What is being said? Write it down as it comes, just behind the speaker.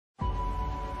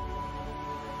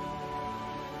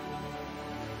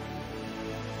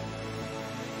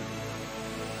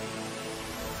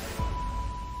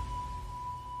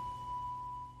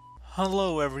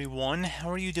Hello everyone, how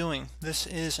are you doing? This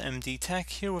is MD Tech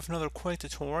here with another quick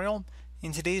tutorial.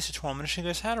 In today's tutorial, I'm going to show you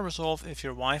guys how to resolve if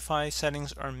your Wi-Fi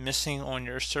settings are missing on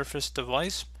your Surface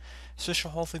device. So this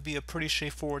should hopefully be a pretty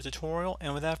straightforward tutorial,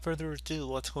 and without further ado,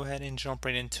 let's go ahead and jump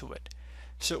right into it.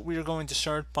 So we are going to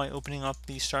start by opening up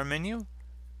the Start menu.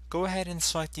 Go ahead and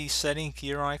select the setting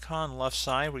gear icon left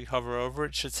side where you hover over it.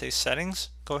 It should say Settings.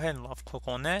 Go ahead and left click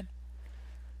on that.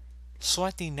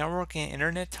 Select the Network and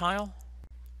Internet tile.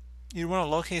 You want to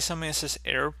locate something that says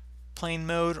airplane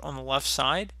mode on the left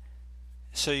side.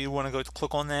 So you want to go to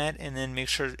click on that and then make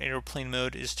sure airplane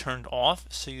mode is turned off.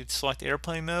 So you'd select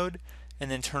airplane mode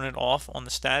and then turn it off on the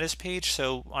status page.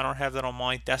 So I don't have that on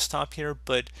my desktop here,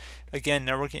 but again,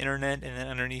 network and internet, and then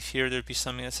underneath here there'd be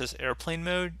something that says airplane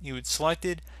mode. You would select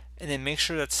it and then make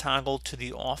sure that's toggled to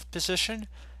the off position.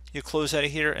 You close out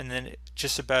of here and then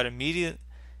just about immediate,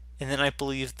 and then I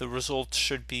believe the results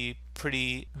should be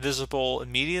pretty visible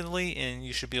immediately, and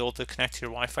you should be able to connect to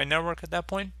your Wi-Fi network at that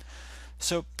point.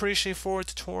 So pretty straightforward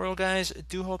tutorial, guys. I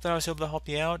do hope that I was able to help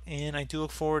you out, and I do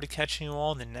look forward to catching you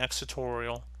all in the next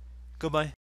tutorial. Goodbye.